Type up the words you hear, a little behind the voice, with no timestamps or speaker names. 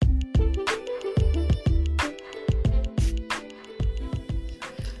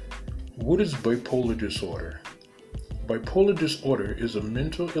What is bipolar disorder? Bipolar disorder is a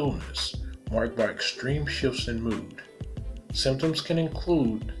mental illness marked by extreme shifts in mood. Symptoms can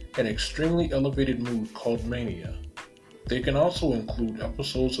include an extremely elevated mood called mania. They can also include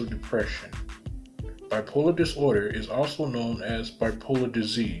episodes of depression. Bipolar disorder is also known as bipolar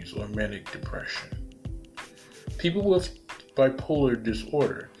disease or manic depression. People with bipolar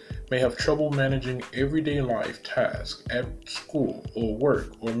disorder may have trouble managing everyday life tasks at school or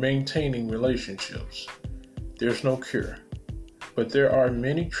work or maintaining relationships. There's no cure, but there are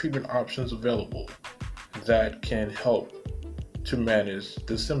many treatment options available that can help to manage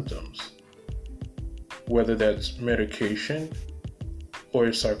the symptoms, whether that's medication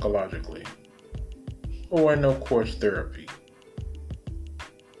or psychologically, or of course therapy.